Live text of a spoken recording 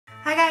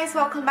Hi guys,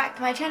 welcome back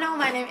to my channel.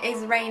 My name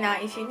is Rena.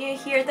 If you're new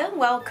here, then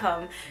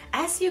welcome.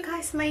 As you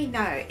guys may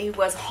know, it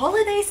was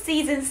holiday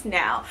seasons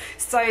now,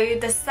 so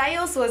the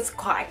sales was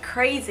quite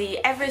crazy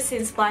ever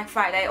since Black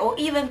Friday or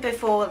even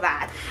before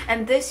that.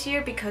 And this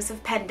year, because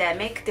of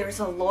pandemic, there's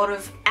a lot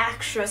of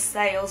extra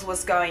sales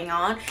was going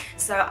on.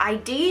 So I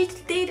did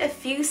a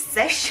few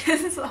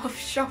sessions of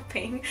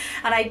shopping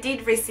and I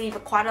did receive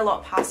quite a lot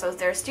of parcels.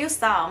 There are still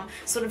some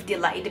sort of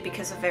delayed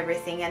because of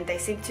everything and they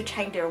seem to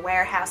change their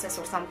warehouses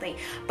or something.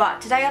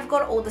 But today I've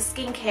got all the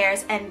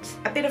skincares and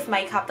a bit of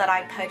makeup that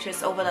I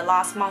purchased over the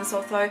last month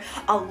or so.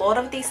 A lot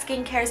of these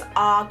skincares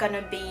are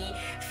gonna be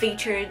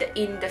featured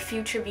in the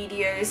future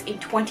videos in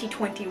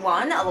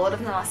 2021. A lot of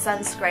them are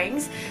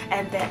sunscreens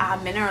and they are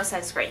mineral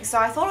sunscreens. So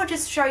I thought I'd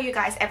just show you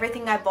guys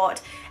everything I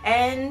bought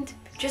and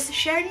just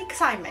share the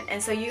excitement,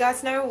 and so you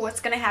guys know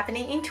what's gonna happen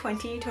in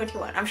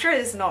 2021. I'm sure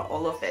this is not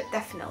all of it,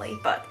 definitely,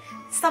 but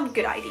some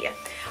good idea.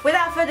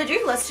 Without further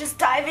ado, let's just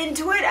dive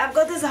into it. I've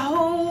got this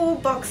whole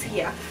box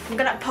here. I'm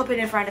gonna pop it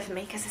in front of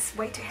me because it's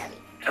way too heavy.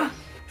 Ugh.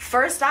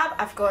 First up,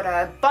 I've got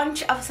a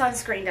bunch of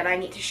sunscreen that I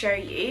need to show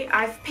you.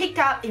 I've picked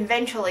up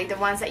eventually the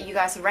ones that you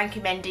guys are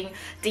recommending,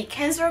 the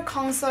Cancer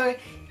Console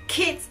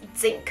Kids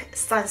Zinc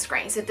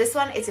Sunscreen. So this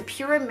one is a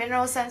pure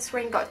mineral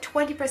sunscreen, got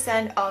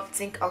 20% of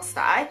zinc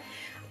oxide.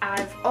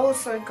 I've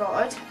also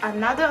got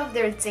another of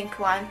their zinc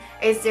one,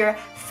 is their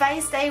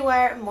Face Day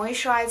Wear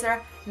Moisturizer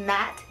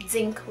Matte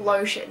Zinc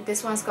Lotion.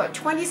 This one's got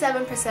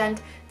 27%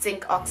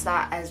 zinc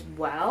oxide as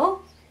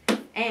well.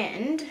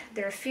 And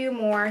there are a few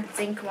more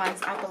zinc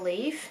ones, I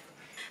believe.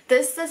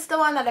 This is the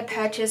one that I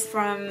purchased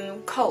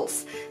from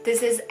Kohl's.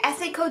 This is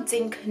Ethical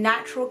Zinc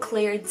Natural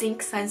Clear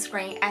Zinc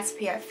Sunscreen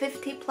SPF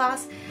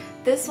 50+.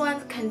 This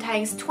one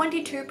contains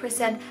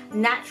 22%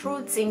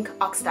 natural zinc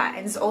oxide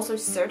and is also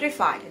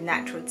certified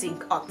natural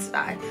zinc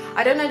oxide.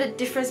 I don't know the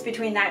difference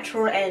between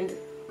natural and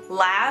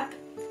lab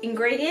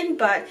ingredient,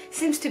 but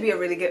seems to be a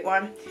really good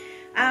one.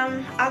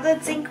 Other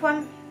zinc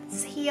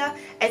ones here,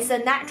 it's a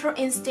Natural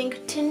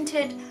Instinct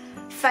Tinted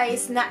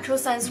Face Natural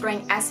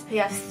Sunscreen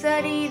SPF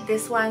 30.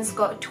 This one's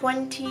got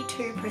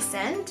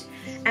 22%.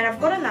 And I've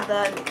got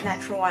another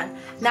natural one,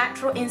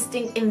 Natural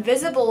Instinct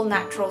Invisible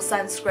Natural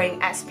Sunscreen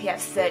SPF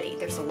 30.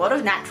 There's a lot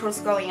of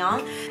naturals going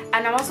on.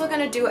 And I'm also going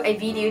to do a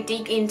video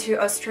dig into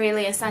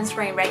Australian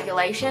sunscreen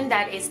regulation,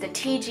 that is the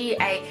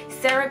TGA,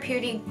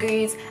 Therapeutic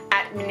Goods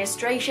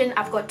Administration.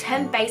 I've got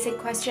 10 basic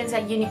questions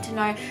that you need to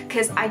know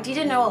because I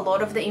didn't know a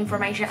lot of the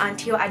information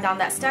until I done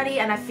that study,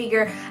 and I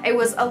figure it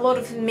was a lot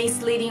of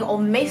misleading or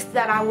myths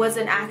that I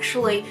wasn't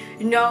actually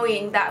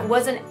knowing, that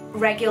wasn't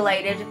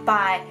regulated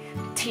by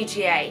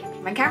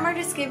TGA. My camera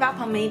just gave up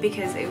on me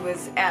because it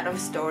was out of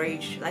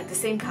storage, like the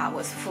SIM card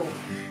was full.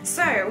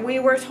 So we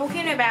were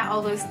talking about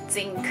all those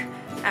zinc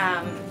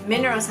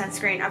mineral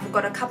sunscreen. I've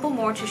got a couple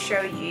more to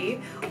show you.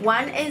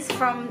 One is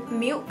from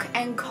Milk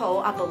 & Co.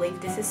 I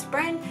believe this is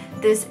brand.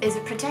 This is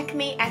a Protect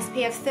Me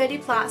SPF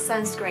 30+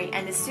 sunscreen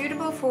and is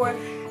suitable for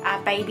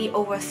a baby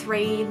over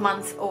 3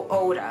 months or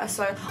older.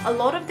 So a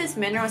lot of this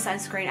mineral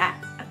sunscreen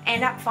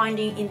end up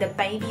finding in the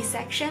baby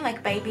section,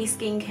 like baby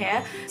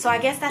skincare. So I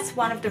guess that's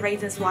one of the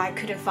reasons why I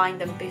couldn't find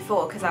them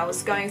before, because I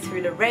was going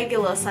through the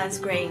regular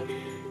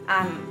sunscreen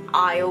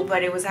aisle,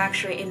 but it was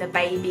actually in the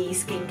baby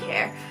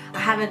skincare. I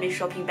haven't been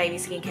shopping baby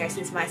skincare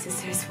since my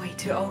sister is way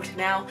too old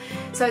now.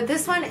 So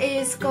this one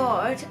is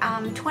got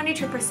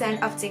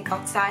 22% of zinc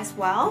oxide as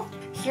well.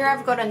 Here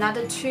I've got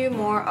another 2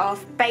 more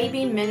of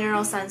baby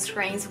mineral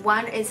sunscreens.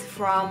 One is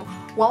from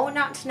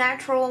Walnut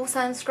Natural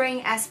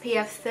Sunscreen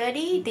SPF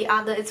 30. The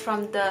other is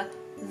from the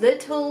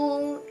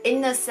Little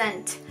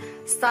Innocent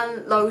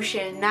Sun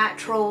Lotion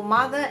Natural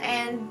Mother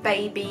and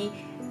Baby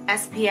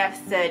SPF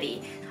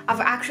 30. I've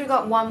actually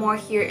got one more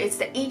here. It's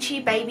the Itchy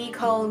Baby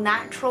Co.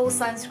 Natural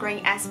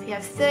Sunscreen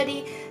SPF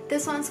 30.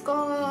 This one's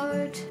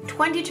got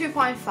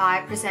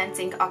 22.5%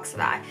 zinc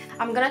oxide.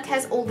 I'm gonna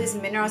test all these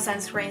mineral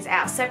sunscreens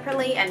out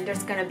separately, and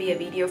there's gonna be a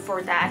video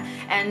for that.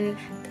 And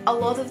a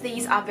lot of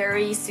these are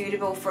very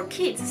suitable for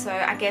kids, so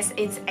I guess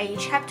it's a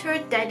chapter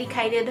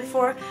dedicated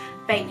for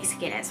baby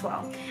skin as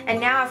well. And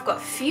now I've got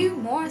a few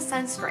more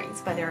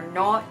sunscreens, but they're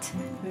not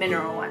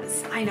mineral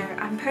ones. I know,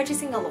 I'm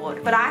purchasing a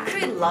lot, but I'm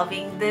actually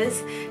loving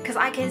this because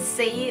I can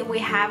see we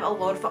have a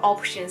lot of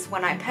options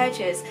when I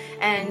purchase,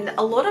 and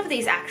a lot of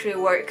these actually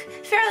work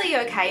fairly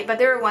okay, but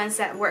there are ones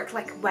that work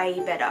like way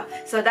better.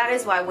 So that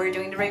is why we're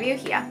doing the review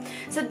here.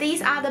 So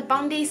these are the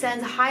Bondi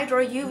Sands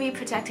Hydro UV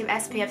Protective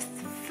SPF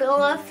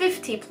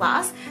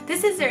 50+.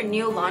 This is their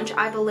new launch,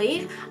 I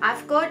believe.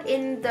 I've got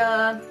in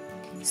the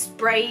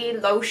spray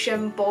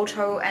lotion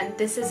bottle, and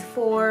this is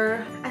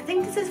for, I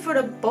think this is for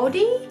the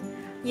body.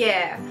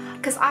 Yeah,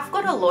 because I've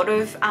got a lot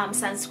of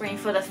sunscreen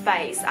for the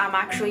face. I'm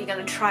actually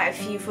going to try a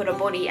few for the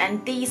body,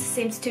 and these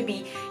seems to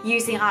be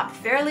using up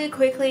fairly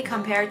quickly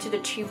compared to the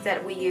tube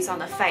that we use on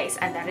the face,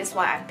 and that is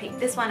why I picked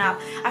this one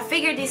up. I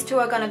figured these two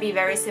are going to be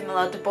very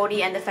similar, the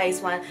body and the face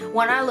one.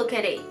 When I look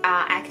at it,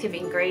 active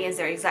ingredients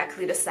are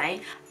exactly the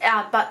same,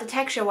 but the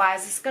texture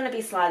wise it's going to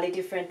be slightly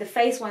different. The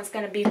face one's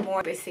going to be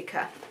more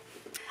thicker.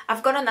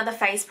 I've got another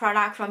face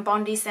product from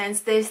Bondi Sense.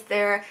 This is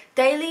their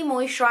Daily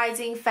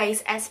Moisturizing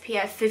Face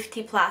SPF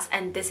 50+,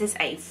 and this is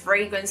a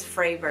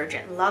fragrance-free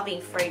version.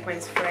 Loving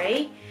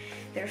fragrance-free.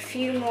 There are a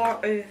few more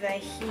over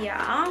here.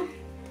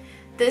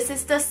 This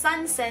is the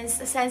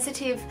Sunsense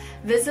Sensitive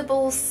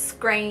Visible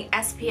Screen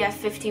SPF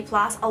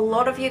 50+. A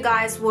lot of you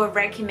guys were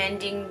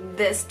recommending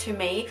this to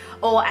me,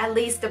 or at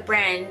least the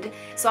brand.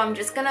 So I'm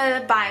just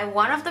gonna buy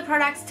one of the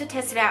products to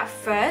test it out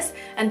first,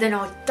 and then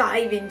I'll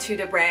dive into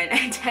the brand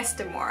and test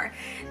it more.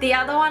 The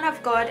other one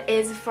I've got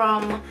is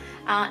from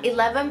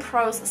 11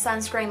 Pro's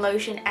Sunscreen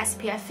Lotion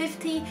SPF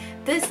 50.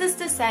 This is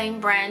the same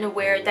brand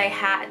where they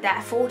had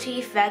that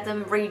 40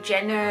 Fathom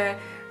Regenerative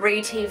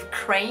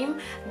cream.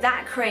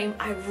 That cream,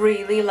 I'm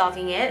really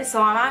loving it.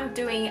 So I'm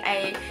doing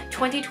a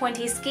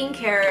 2020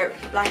 skincare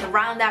like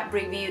roundup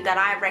review that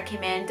I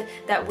recommend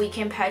that we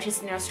can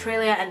purchase in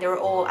Australia, and they're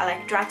all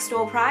like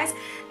drugstore price.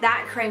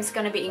 That cream's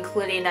gonna be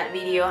included in that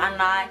video, and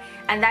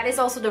that is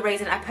also the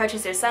reason I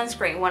purchased their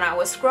sunscreen. When I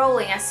was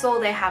scrolling, I saw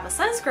they have a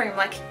sunscreen. I'm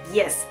like,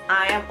 yes,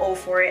 I am all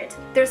for it.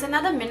 There's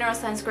another mineral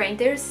sunscreen.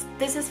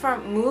 This is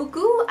from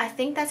Mugu, I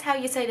think that's how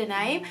you say the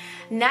name.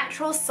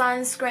 Natural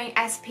Sunscreen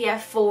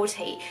SPF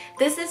 40.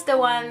 This is the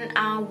one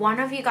one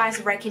of you guys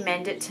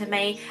recommended to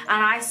me,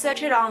 and I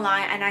searched it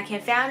online and I can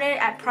found it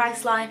at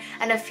Priceline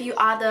and a few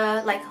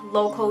other like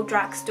local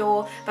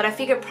drugstore, but I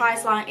figured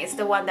Priceline is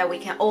the one that we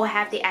can all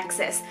have the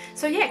access.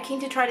 So yeah, keen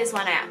to try this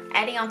one out.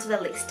 Adding onto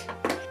the list.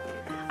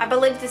 I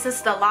believe this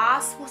is the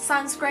last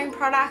sunscreen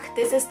product.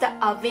 This is the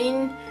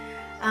Avène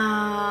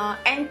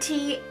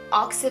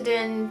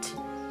Antioxidant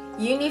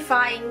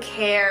Unifying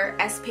Care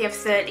SPF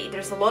 30.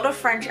 There's a lot of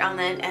French on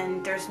it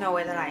and there's no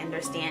way that I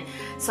understand.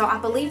 So I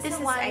believe this is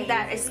one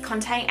that is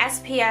contain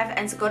SPF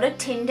and it's got a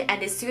tint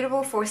and is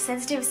suitable for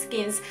sensitive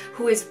skins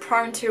who is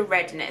prone to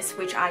redness,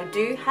 which I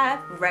do have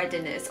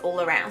redness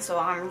all around. So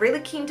I'm really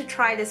keen to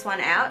try this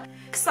one out.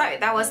 So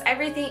that was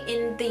everything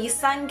in the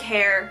sun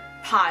care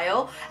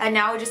pile, and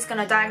now we're just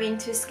gonna dive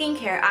into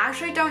skincare. I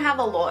actually don't have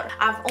a lot.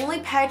 I've only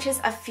purchased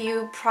a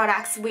few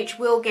products which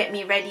will get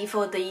me ready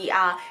for the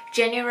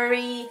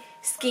January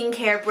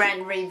skincare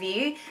brand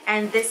review,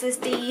 and this is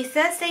the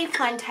Thursday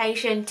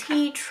Plantation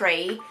Tea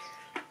Tree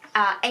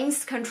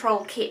Angst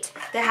Control Kit.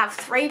 They have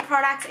 3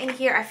 products in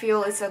here. I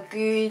feel it's a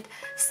good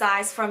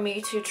size for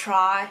me to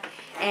try,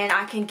 and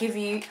I can give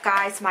you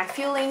guys my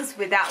feelings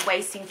without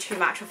wasting too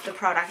much of the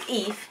product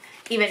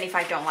even if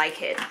I don't like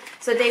it.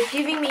 So they've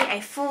given me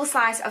a full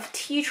size of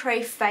tea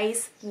tree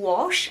face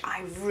wash.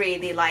 I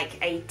really like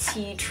a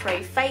tea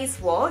tree face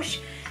wash.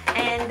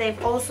 And they've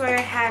also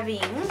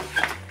having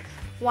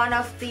one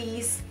of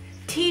these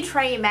tea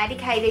tree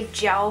medicated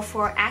gel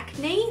for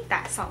acne.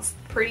 That sounds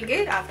pretty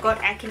good. I've got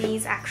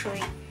acne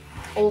actually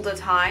all the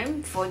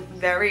time for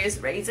various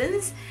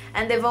reasons,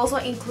 and they've also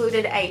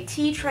included a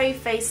tea tree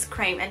face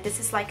cream, and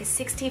this is like a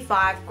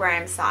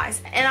 65-gram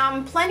size, and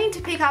I'm planning to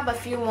pick up a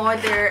few more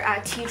their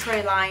tea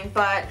tree line,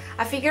 but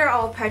I figure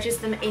I'll purchase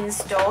them in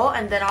store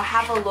and then I'll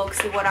have a look,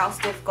 see what else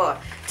they've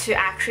got to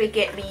actually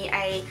get me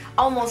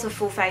almost a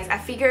full face. I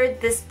figured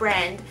this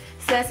brand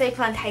Thursday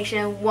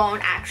Plantation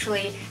won't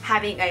actually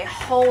having a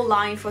whole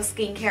line for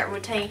skincare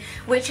routine,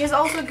 which is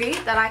also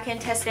good that I can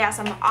test out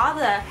some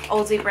other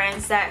Aussie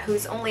brands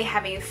who's only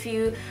having a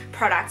few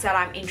products that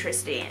I'm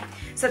interested in.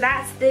 So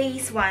that's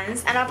these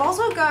ones, and I've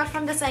also got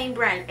from the same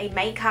brand a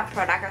makeup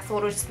product. I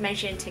thought I'll just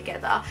mention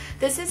together.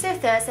 This is a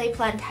Thursday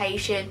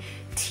Plantation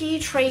Tea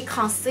Tree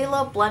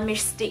Concealer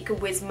Blemish Stick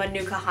with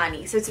Manuka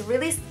Honey. So it's a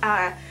really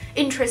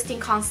interesting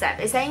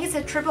concept. It's saying it's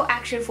a triple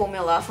action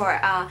formula for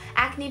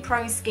acne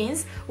prone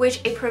skins,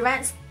 which it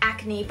prevents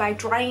acne by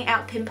drying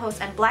out pimples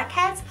and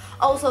blackheads,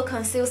 also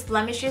conceals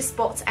blemishes,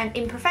 spots and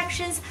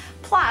imperfections,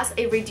 plus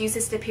it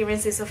reduces the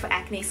appearances of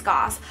acne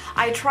scars.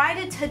 I tried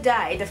it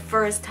today the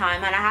first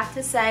time, and I have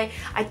to say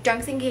I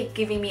don't think it's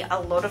giving me a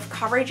lot of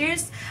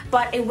coverages,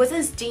 but it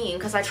wasn't stinging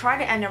because I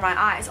tried it under my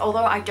eyes,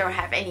 although I don't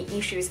have any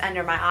issues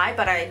under my eye,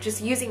 but I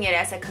just using it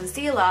as a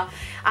concealer.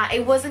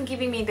 It wasn't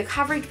giving me the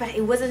coverage, but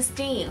it wasn't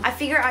stinging. I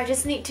figure I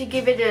just need to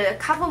give it a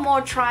couple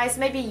more tries,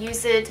 maybe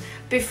use it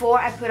before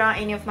I put on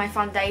any of my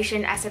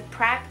foundation as a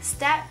prep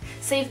step,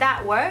 see if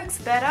that works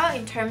better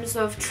in terms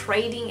of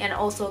trading and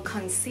also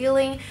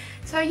concealing.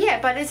 So yeah,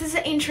 but this is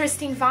an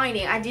interesting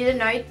finding. I didn't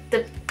know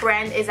the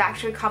brand is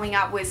actually coming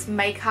up with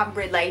makeup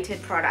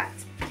related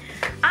products.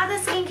 Other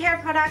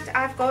skincare product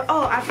I've got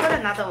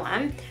another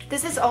one.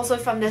 This is also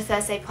from the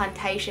Thursday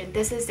Plantation.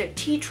 This is the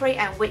Tea Tree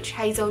and Witch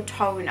Hazel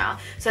Toner.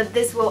 So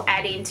this will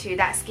add into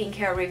that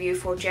skincare review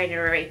for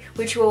January,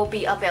 which will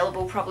be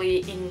available probably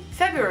in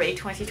February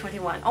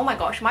 2021. Oh my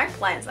gosh, my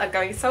plans are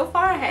going so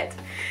far ahead.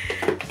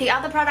 The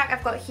other product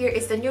I've got here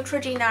is the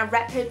Neutrogena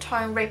Rapid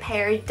Tone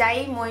Repair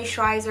Day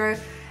Moisturizer,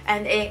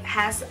 and it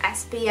has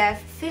SPF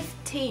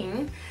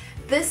 15.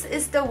 This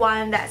is the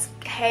one that's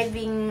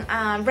having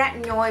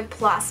retinoid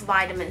plus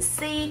vitamin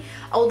C.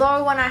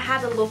 Although when I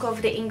had a look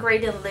over the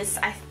ingredient list,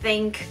 I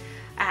think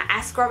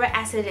ascorbic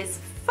acid is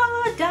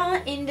far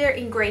down in their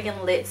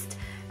ingredient list.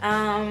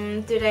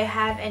 Do they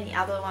have any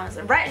other ones?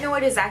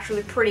 Retinoid is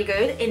actually pretty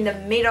good, in the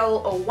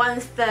middle or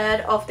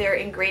 1/3 of their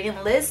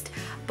ingredient list,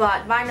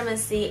 but vitamin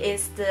C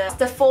is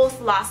the 4th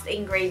last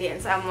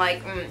ingredient. I'm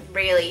like,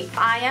 really?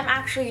 I am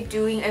actually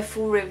doing a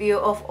full review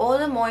of all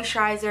the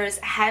moisturizers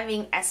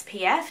having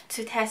SPF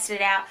to test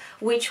it out,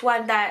 which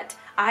one that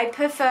I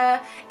prefer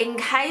in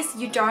case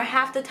you don't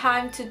have the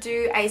time to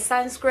do a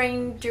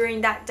sunscreen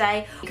during that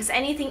day, because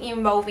anything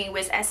involving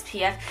with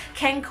SPF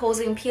can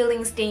cause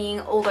peeling,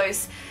 stinging, all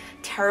those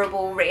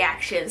terrible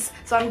reactions.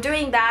 So I'm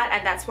doing that,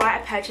 and that's why I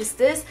purchased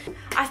this.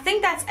 I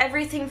think that's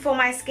everything for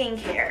my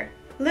skincare.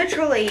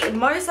 Literally,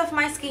 most of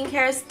my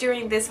skincare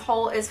during this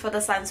haul is for the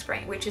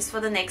sunscreen, which is for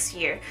the next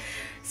year.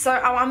 So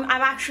I'm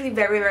actually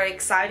very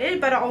excited,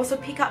 but I also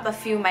pick up a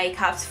few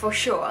makeups for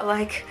sure.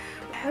 Like,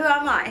 who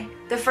am I?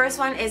 The first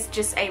one is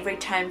just a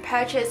return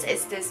purchase.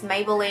 It's this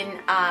Maybelline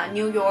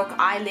New York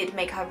eyelid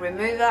makeup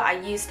remover. I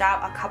used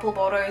up a couple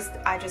bottles.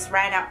 I just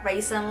ran out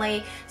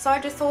recently, so I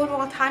just thought,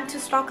 well, time to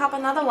stock up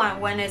another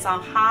one when it's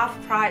on half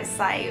price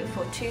sale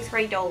for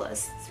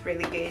 $2–3. It's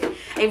really good.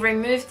 It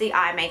removes the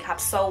eye makeup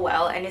so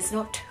well, and it's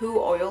not too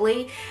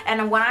oily.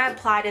 And when I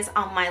applied this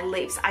on my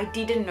lips, I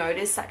didn't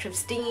notice such of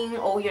stinging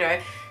or, you know,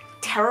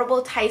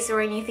 terrible taste or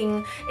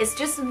anything. It's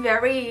just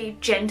very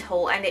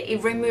gentle, and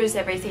it removes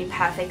everything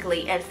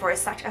perfectly, and for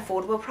such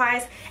affordable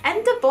price.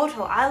 And the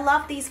bottle, I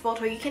love this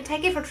bottle. You can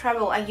take it for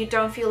travel and you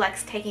don't feel like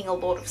it's taking a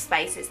lot of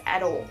spaces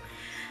at all.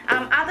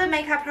 Other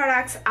makeup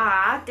products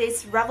are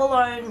this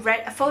Revlon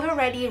Photo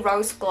Ready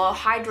Rose Glow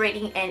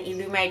Hydrating and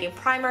Illuminating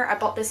Primer. I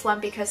bought this one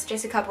because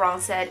Jessica Brown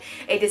said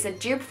it is a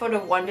dupe for the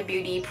Wonder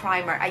Beauty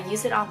primer. I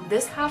use it on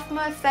this half of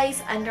my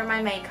face under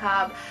my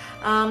makeup.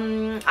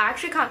 I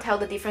actually can't tell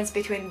the difference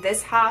between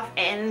this half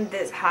and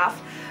this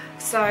half,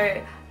 so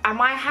I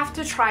might have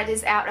to try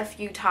this out a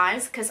few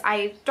times because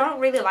I don't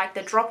really like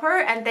the dropper,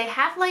 and they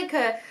have like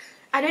a,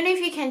 I don't know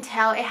if you can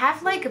tell, it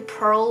have like a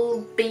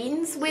pearl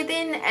beads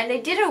within, and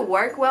it didn't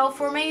work well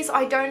for me, so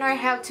I don't know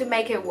how to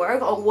make it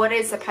work or what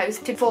it's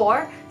supposed to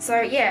for.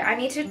 So yeah, I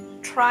need to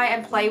try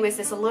and play with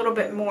this a little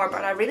bit more,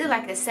 but I really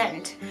like the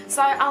scent.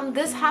 So on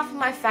this half of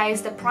my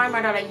face, the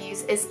primer that I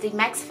use is the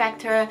Max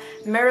Factor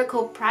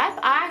Miracle Prep.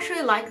 I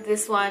actually like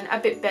this one a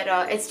bit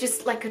better. It's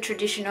just like a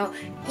traditional,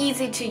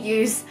 easy to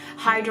use,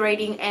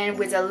 hydrating and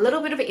with a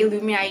little bit of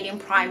illuminating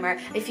primer.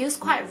 It feels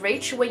quite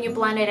rich when you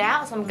blend it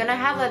out, so I'm gonna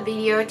have a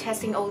video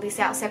testing all this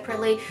out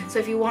separately. So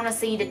if you want to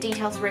see the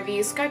details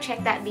reviews, go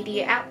check that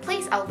video out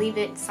please. I'll leave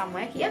it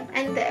somewhere here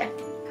and there.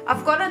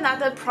 I've got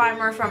another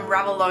primer from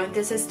Revlon.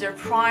 This is the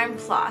Prime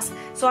Plus.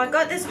 So I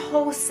got this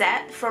whole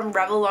set from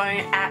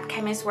Revlon at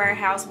Chemist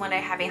Warehouse when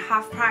they're having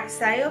half price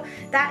sale.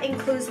 That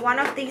includes one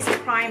of these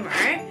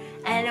primer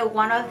and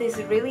one of this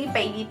really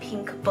baby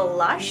pink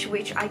blush,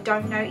 which I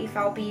don't know if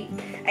I'll be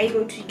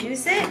able to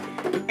use it,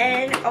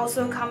 and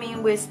also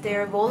coming with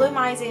their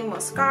volumizing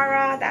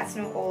mascara. That's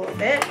not all of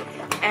it,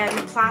 and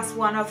plus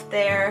one of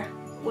their,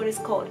 what is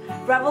called,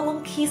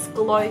 Revlon Kiss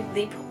Glow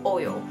Lip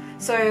Oil.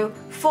 So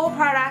 4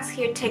 products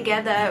here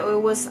together. It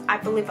was, I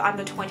believe,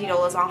 under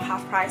 $20 on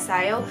half price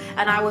sale,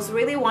 and I was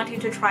really wanting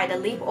to try the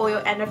lip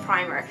oil and the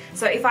primer.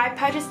 So if I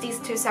purchased these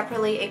 2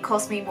 separately, it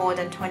cost me more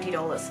than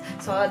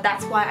 $20. So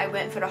that's why I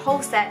went for the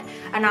whole set,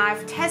 and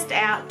I've tested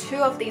out 2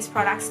 of these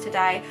products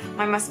today.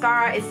 My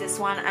mascara is this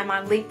one, and my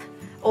lip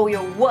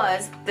oil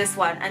was this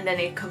one, and then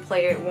it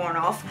completely worn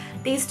off.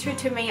 These 2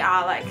 to me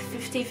are like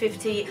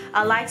 50-50.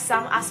 I like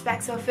some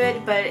aspects of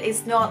it, but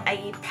it's not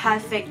a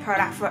perfect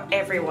product for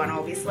everyone,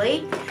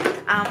 obviously.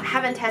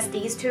 Haven't tested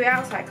these 2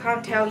 out, so I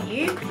can't tell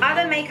you.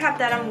 Other makeup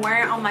that I'm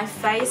wearing on my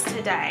face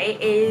today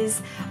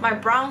is my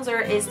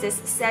bronzer. Is this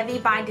Savvy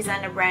by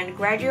Designer brand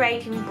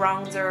Graduating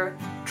Bronzer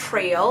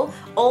Trio.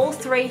 All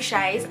 3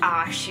 shades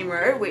are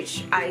shimmer,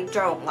 which I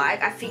don't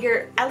like. I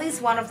figure at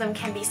least one of them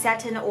can be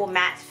satin or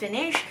matte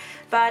finish,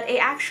 but it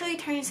actually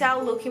turns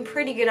out looking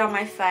pretty good on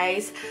my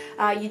face.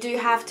 You do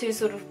have to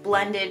sort of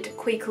blend it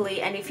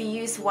quickly, and if you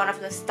use one of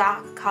the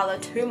dark color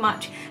too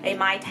much, it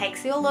might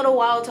take you a little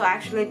while to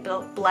actually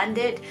blend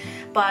it.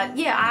 But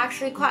yeah, I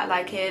actually quite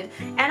like it.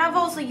 And I've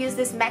also used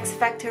this Max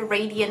Factor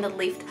Radiant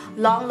Lift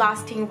Long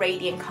Lasting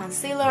Radiant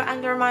Concealer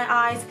under my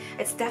eyes.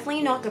 It's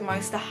definitely not the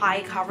most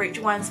high coverage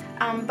ones,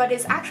 but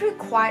it's actually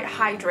quite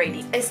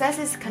hydrating. It says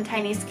it's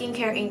containing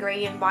skincare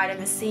ingredient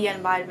vitamin C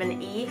and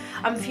vitamin E.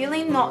 I'm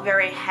feeling not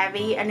very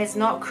heavy, and it's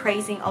not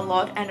creasing a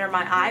lot under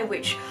my eye,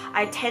 which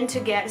I tend to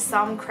get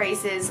some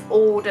creases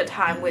all the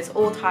time with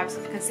all types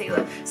of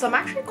concealer. So I'm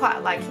actually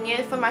quite liking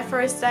it for my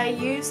first day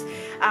use.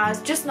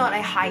 It's just not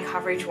a high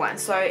coverage one,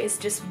 so it's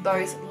just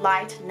those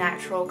light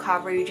natural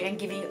coverage and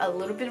giving a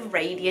little bit of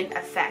radiant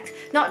effect.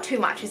 Not too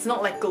much, it's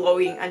not like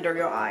glowing under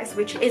your eyes,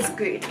 which is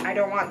good. I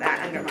don't want that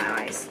under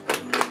my eyes.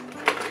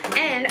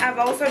 And I've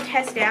also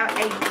tested out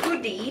a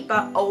goodie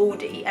but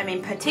oldie. I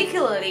mean,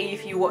 particularly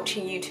if you're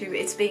watching YouTube,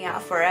 it's been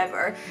out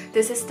forever.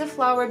 This is the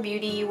Flower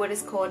Beauty, what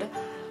is called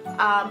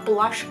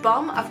blush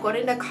balm. I've got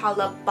in the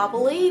color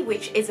Bubbly,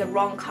 which is a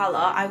wrong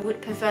color. I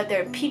would prefer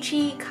their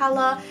peachy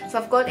color, so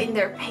I've got in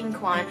their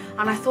pink one,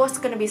 and I thought it's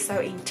gonna be so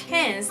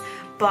intense,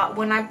 but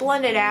when I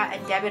blend it out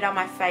and dab it on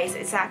my face,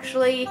 it's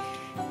actually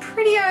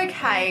pretty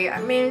okay.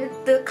 I mean,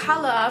 the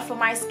color for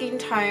my skin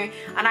tone,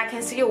 and I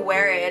can still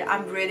wear it,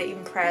 I'm really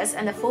impressed,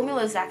 and the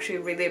formula is actually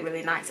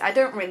really nice. I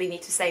don't really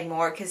need to say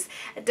more because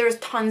there's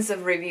tons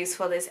of reviews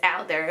for this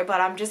out there,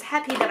 but I'm just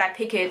happy that I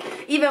pick it.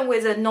 Even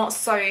with a not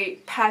so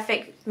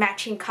perfect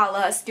matching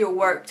color, still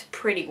worked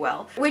pretty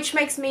well, which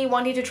makes me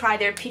wanting to try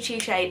their peachy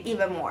shade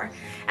even more.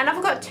 And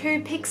I've got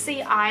two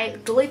Pixie Eye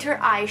glitter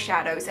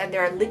eyeshadows, and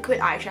they're liquid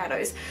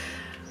eyeshadows.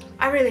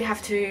 I really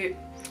have to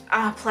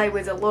play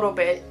with a little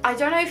bit. I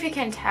don't know if you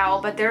can tell,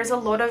 but there's a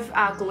lot of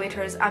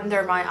glitters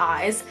under my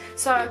eyes.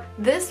 So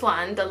this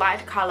one, the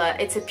light color,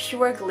 it's a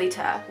pure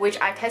glitter, which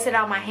I tested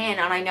out my hand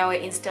and I know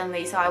it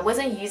instantly, so I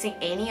wasn't using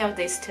any of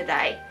this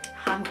today.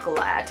 I'm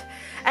glad.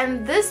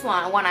 And this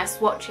one, when I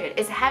swatch it,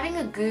 is having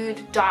a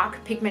good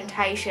dark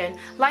pigmentation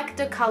like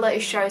the color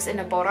it shows in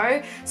the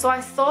bottle. So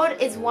I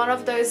thought it's one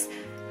of those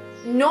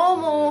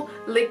normal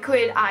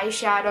liquid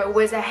eyeshadow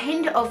with a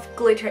hint of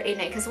glitter in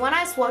it, because when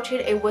I swatched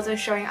it, it wasn't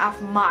showing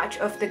off much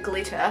of the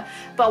glitter,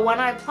 but when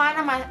I applied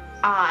on my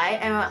eye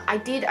and I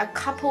did a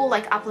couple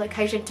like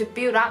application to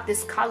build up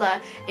this color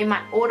in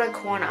my outer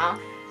corner,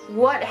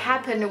 what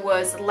happened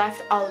was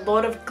left a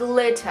lot of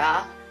glitter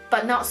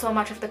but not so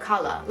much of the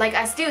color. Like,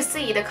 I still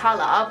see the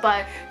color,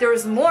 but there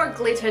is more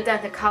glitter than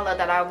the color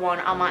that I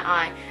want on my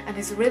eye, and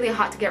it's really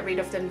hard to get rid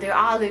of them. They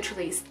are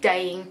literally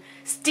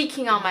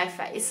sticking on my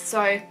face.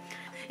 So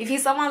if you're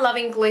someone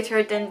loving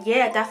glitter, then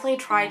yeah, definitely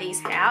try these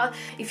out.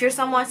 If you're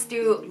someone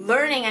still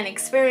learning and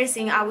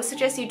experiencing, I would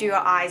suggest you do your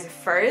eyes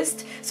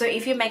first, so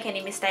if you make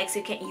any mistakes,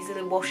 you can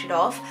easily wash it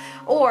off,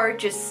 or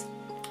just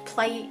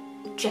play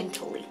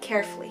gently,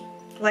 carefully.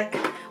 Like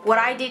what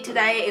I did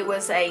today, it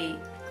was a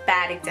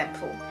bad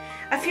example.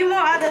 A few more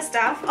other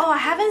stuff. Oh, I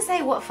haven't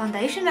said what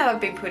foundation that I've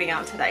been putting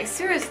on today,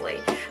 seriously.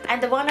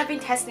 And the one I've been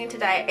testing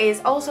today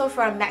is also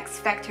from Max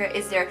Factor,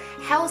 is their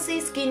Healthy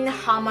Skin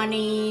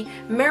Harmony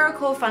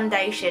Miracle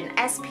Foundation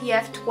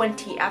SPF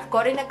 20. I've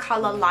got in the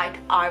color Light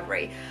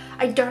Ivory.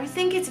 I don't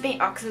think it's been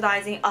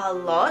oxidizing a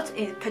lot,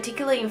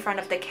 particularly in front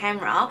of the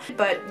camera,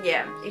 but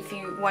yeah, if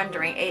you're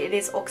wondering, it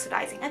is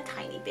oxidizing a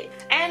tiny bit.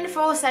 And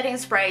for setting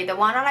spray, the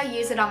one that I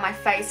use it on my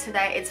face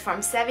today is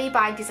from Savvy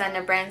by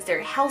Designer Brands,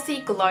 their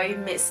Healthy Glow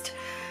Mist.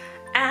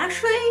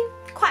 Actually,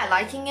 quite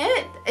liking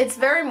it. It's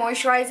very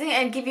moisturizing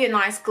and give you a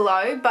nice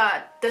glow,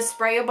 but the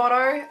sprayer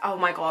bottle, oh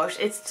my gosh,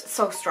 it's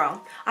so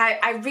strong.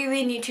 I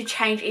really need to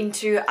change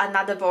into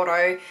another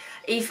bottle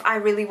if I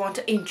really want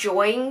to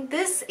enjoy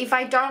this. If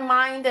I don't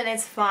mind, then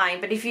it's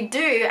fine, but if you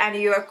do and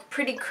you're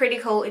pretty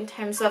critical in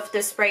terms of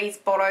the sprays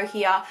bottle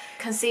here,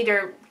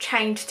 consider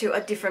change to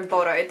a different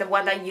bottle, the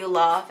one that you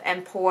love,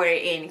 and pour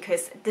it in,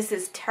 because this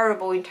is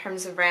terrible in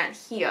terms of around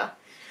here.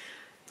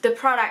 The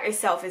product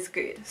itself is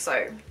good,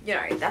 so you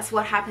know, that's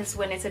what happens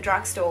when it's a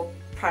drugstore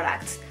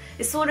product.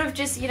 It's sort of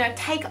just, you know,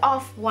 take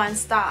off 1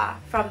 star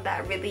from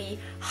that really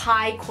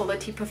high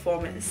quality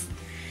performance.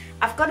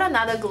 I've got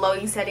another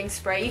glowing setting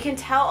spray. You can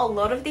tell a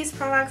lot of these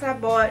products I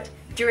bought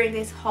during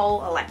this whole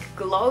like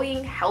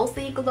glowing,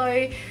 healthy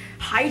glow,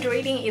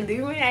 hydrating,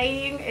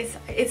 illuminating.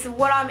 It's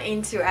what I'm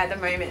into at the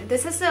moment.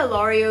 This is the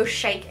Loreal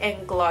Shake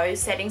and Glow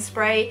setting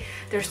spray.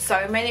 There's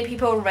so many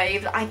people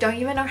raved. I don't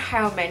even know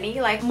how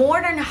many. Like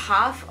more than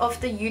half of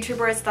the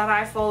YouTubers that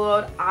I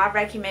followed are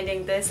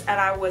recommending this,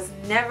 and I was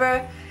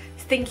never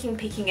thinking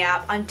picking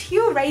out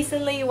until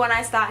recently when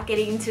I start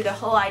getting into the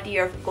whole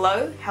idea of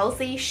glow,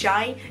 healthy,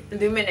 shine,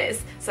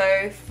 luminous.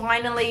 So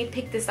finally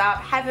picked this up,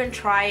 haven't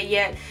tried it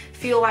yet,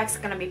 feel like it's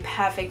gonna be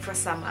perfect for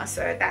summer,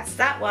 so that's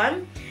that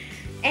one.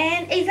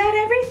 And is that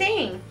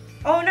everything?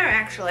 Oh no,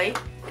 actually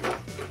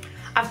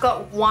I've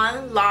got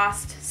one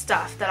last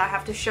stuff that I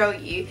have to show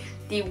you.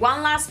 The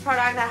one last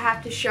product I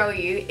have to show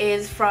you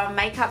is from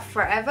Makeup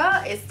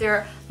Forever. It's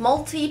their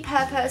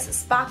multi-purpose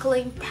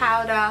sparkling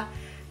powder,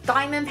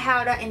 diamond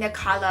powder in the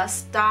color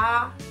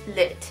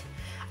Starlit.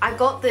 I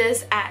got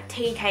this at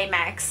TK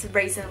Maxx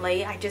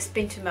recently. I just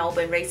been to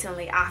Melbourne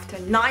recently after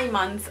 9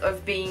 months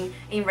of being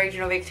in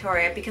regional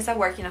Victoria. Because I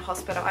work in a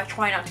hospital, I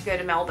try not to go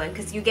to Melbourne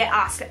because you get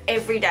asked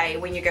every day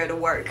when you go to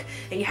work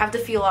and you have to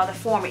fill out a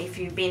form if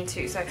you've been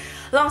to. So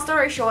long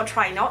story short,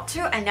 try not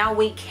to, and now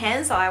we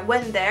can, so I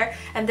went there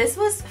and this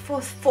was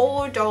for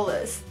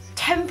 $4,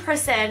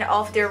 10%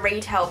 off their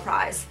retail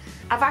price.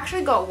 I've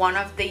actually got one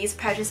of these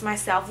purchased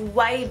myself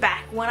way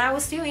back when I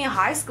was still in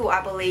high school,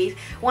 I believe,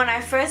 when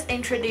I first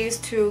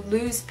introduced to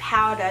loose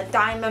powder,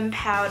 diamond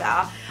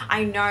powder.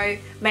 I know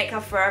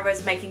Makeup Forever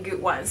is making good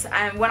ones,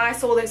 and when I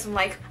saw this I'm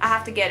like, I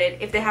have to get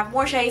it. If they have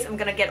more shades, I'm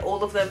gonna get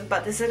all of them,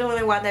 but this is the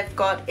only one they've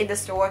got in the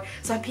store,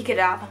 so I pick it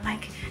up. I'm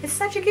like, it's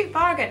such a good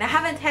bargain. I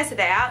haven't tested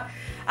it out,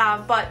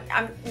 but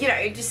I'm, you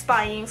know, just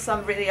buying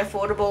some really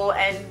affordable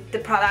and the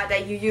product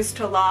that you used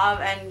to love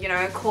and, you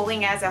know,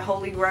 calling as a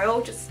holy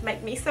grail just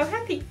make me so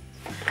happy.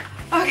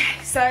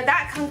 Okay, so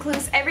that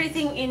concludes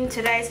everything in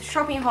today's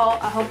shopping haul.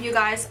 I hope you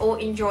guys all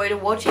enjoyed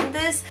watching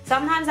this.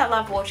 Sometimes I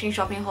love watching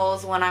shopping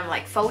hauls when I'm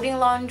like folding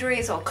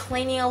laundries or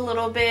cleaning a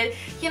little bit,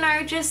 you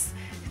know, just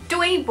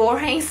doing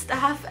boring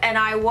stuff, and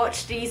I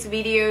watch these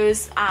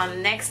videos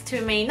next to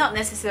me, not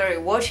necessarily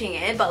watching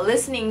it but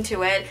listening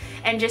to it,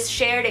 and just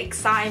share the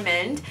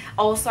excitement.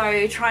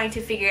 Also trying to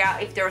figure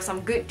out if there are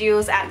some good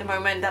deals at the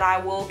moment that I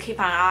will keep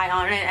an eye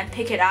on it and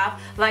pick it up,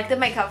 like the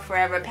Makeup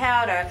Forever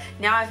powder.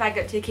 Now if I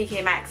go to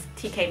TK Maxx,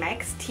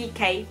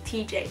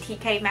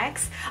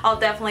 I'll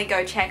definitely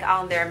go check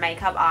on their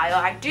makeup aisle.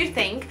 I do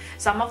think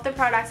some of the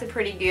products are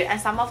pretty good,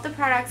 and some of the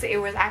products it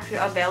was actually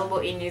available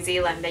in New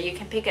Zealand that you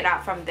can pick it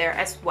up from there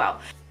as well.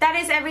 That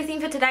is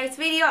everything for today's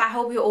video. I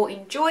hope you all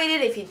enjoyed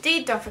it. If you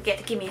did, don't forget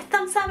to give me a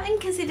thumbs up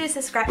and consider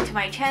subscribing to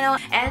my channel,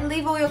 and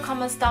leave all your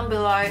comments down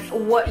below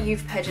what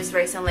you've purchased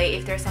recently.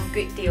 If there's some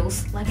good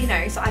deals, let me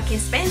know so I can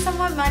spend some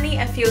more money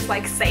and feels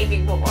like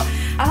saving more.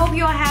 I hope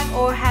you all have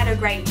all had a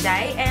great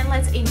day, and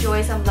let's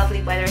enjoy some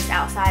lovely weather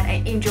outside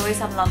and enjoy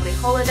some lovely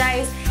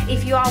holidays.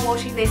 If you are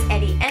watching this at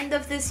the end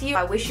of this year,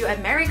 I wish you a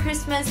Merry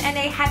Christmas and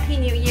a Happy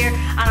New Year,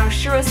 and I'll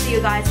sure see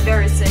you guys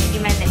very soon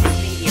in my next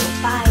video.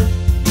 Bye!